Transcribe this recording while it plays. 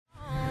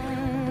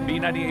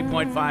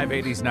B98.5,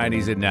 80s,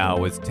 90s, and now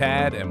with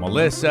Tad and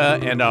Melissa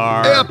and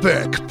our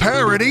Epic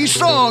Parody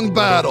Song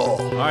Battle.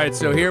 All right,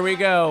 so here we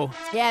go.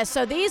 Yeah,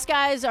 so these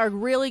guys are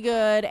really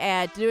good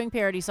at doing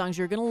parody songs.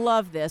 You're going to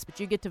love this, but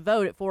you get to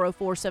vote at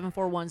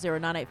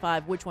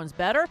 404-741-0985 which one's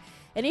better.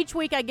 And each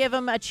week I give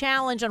them a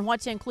challenge on what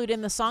to include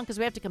in the song because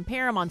we have to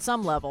compare them on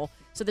some level.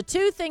 So the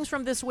two things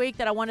from this week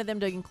that I wanted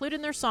them to include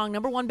in their song,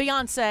 number one,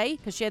 Beyonce,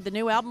 because she had the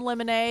new album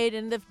Lemonade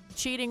and the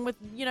cheating with,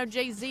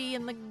 Jay-Z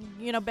and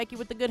the, Becky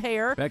with the good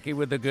hair. Becky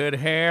with the good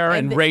hair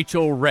and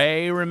Rachel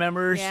Ray,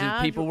 remember?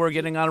 Yeah. People were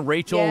getting on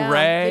Rachel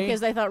Ray. Because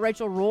they thought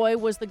Rachel Roy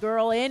was the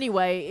girl.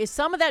 Anyway,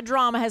 some of that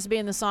drama has to be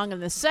in the song.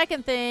 And the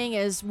second thing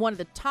is one of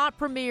the top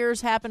premieres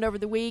happened over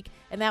the week,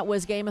 and that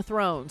was Game of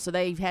Thrones. So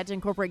they had to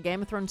incorporate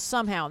Game of Thrones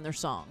somehow in their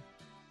song.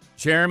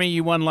 Jeremy,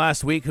 you won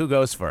last week. Who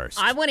goes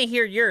first? I want to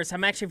hear yours.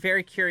 I'm actually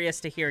very curious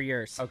to hear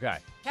yours. Okay.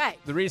 Okay.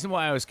 The reason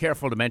why I was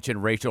careful to mention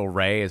Rachel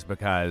Ray is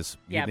because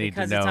you need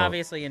to know. It's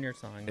obviously in your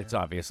song. It's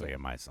obviously in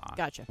my song.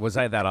 Gotcha. Was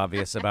I that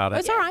obvious about it?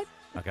 It's all right.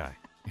 Okay.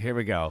 Here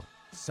we go.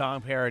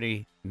 Song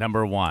parody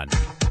number one.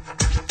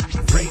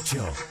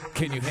 Rachel,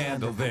 can you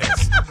handle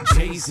this?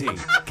 Jay-Z,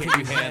 can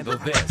you handle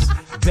this?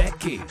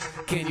 Becky,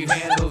 can you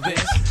handle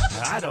this?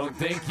 I don't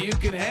think you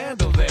can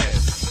handle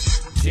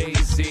this.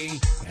 Jay-Z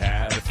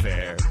had an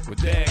affair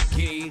with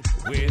Becky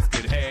with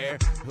good hair.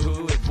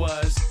 Who it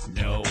was,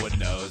 no one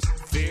knows.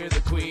 Fear the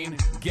Queen,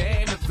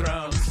 Game of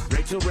Thrones.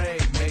 Rachel Ray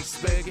makes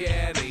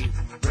spaghetti.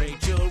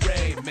 Rachel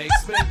Ray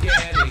makes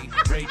spaghetti.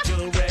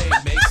 Rachel Ray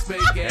makes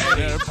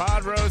spaghetti. And her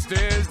pot roast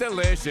is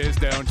delicious,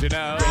 don't you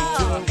know?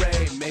 Rachel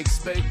Ray makes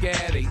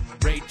spaghetti.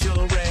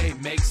 Rachel Ray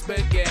makes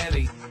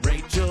spaghetti.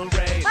 Rachel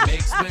Ray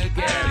makes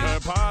spaghetti. And her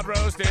pot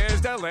roast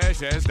is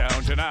delicious,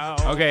 don't you know?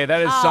 Okay,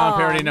 that is song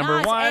parody number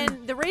nice. one.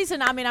 And the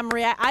reason,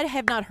 I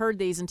have not heard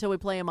these until we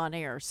play them on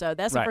air. So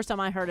that's the first time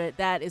I heard it.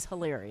 That is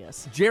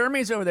hilarious.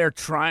 Jeremy's over there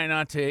trying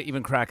not to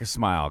even crack a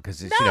smile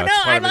because it's, No, it's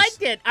part I of his-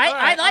 liked it.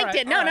 I liked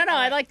it. No,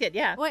 I liked it.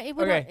 Yeah. Wait,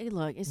 Okay.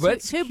 look, it's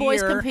Let's two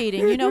boys hear-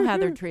 competing. You know how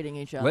they're treating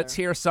each other. Let's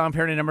hear song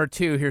parody number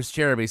two. Here's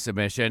Jeremy's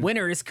submission.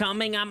 Winter is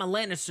coming. I'm a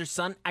Lannister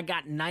son. I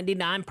got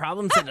 99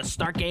 problems and a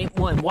Stark ain't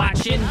one.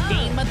 Watching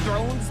Game of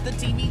Thrones, the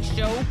TV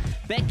show.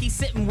 Becky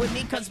sitting with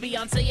me cause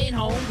Beyonce ain't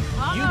home.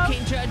 You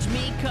can't judge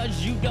me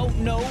cause you don't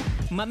know.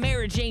 My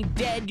marriage ain't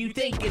dead. You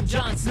thinking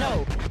Jon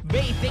Snow.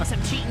 Bae thinks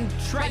I'm cheating,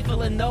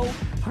 trifling though.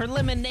 Her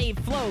lemonade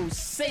flows.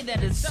 Say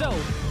that it's so.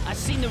 I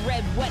seen the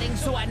red wedding,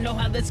 so I know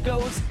how this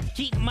goes.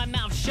 Keep my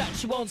mouth shut,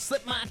 she won't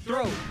slip my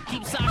throat.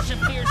 Keep Sasha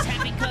Fierce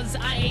happy cause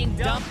I ain't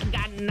dumb. I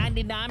got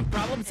 99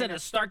 problems and a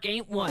Stark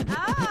ain't one.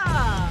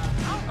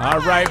 All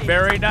right,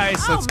 very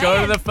nice. Let's go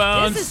to the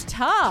phones. This is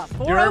tough.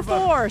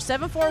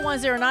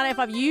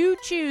 404-741-0985. You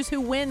choose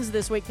who wins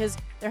this week because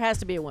there has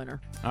to be a winner.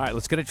 All right,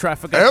 let's get a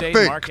traffic update.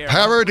 Mark Epic Aaron.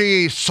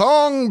 Parody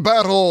Song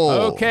Battle.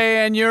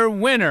 Okay, and your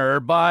winner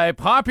by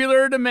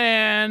popular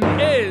demand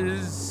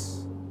is...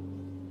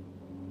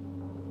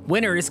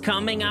 Winter is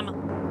coming.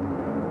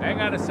 Hang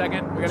on a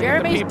second. We gotta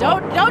Jeremy, get the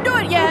people. don't do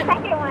it yet.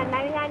 Second one,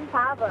 99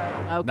 problems.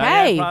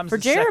 Okay, 99 problems, for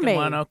the second Jeremy.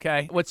 one,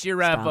 okay. What's your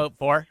vote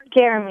for?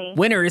 Jeremy.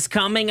 Winter is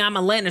coming. I'm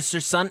a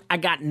Lannister son. I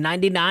got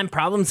 99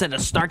 problems and a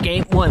Stark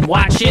ain't one.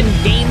 Watching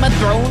Game of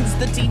Thrones,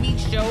 the TV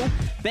show.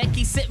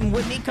 Becky sitting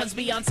with me cause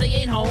Beyonce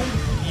ain't home.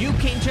 You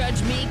can't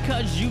judge me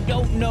cause you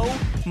don't know.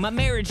 My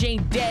marriage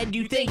ain't dead.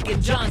 You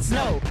thinking Jon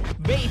Snow.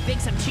 Bae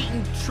thinks I'm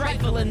cheating,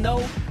 trifling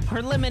though.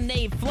 Her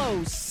lemonade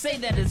flows. Say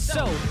that it's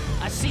so.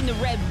 I seen the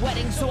red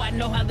wedding, so I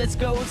know how this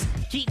goes.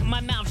 Keep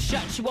my mouth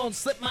shut, she won't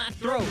slip my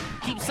throat.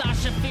 Keep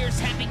Sasha Fierce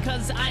happy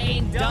cause I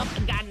ain't dumb. I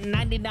got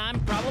 99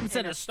 problems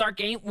and a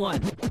Stark ain't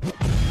one.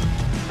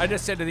 I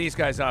just said to these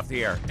guys off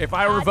the air, if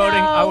I were voting,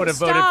 I would have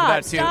voted for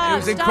that too. It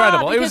was Stop,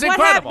 incredible. It was because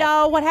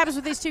incredible. what happens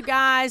with these two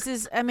guys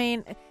is,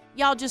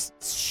 y'all just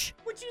shh.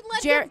 Would you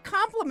let him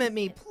compliment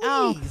me, please?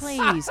 Oh,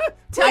 please.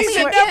 Tell me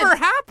swear- it never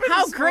happens.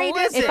 How great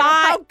is If it?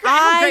 I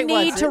great was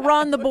need it? to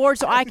run the board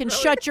so I can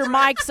shut your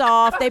mics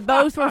off. They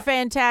both were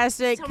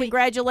fantastic.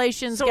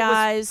 Congratulations, So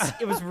guys.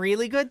 It was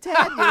really good, Ted.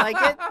 You like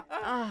it?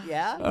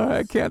 Yeah.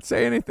 I can't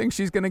say anything.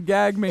 She's going to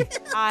gag me.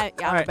 I'm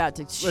right, about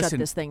to shut listen,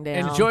 this thing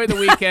down. Enjoy the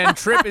weekend.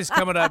 Trip is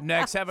coming up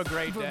next. Have a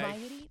great day.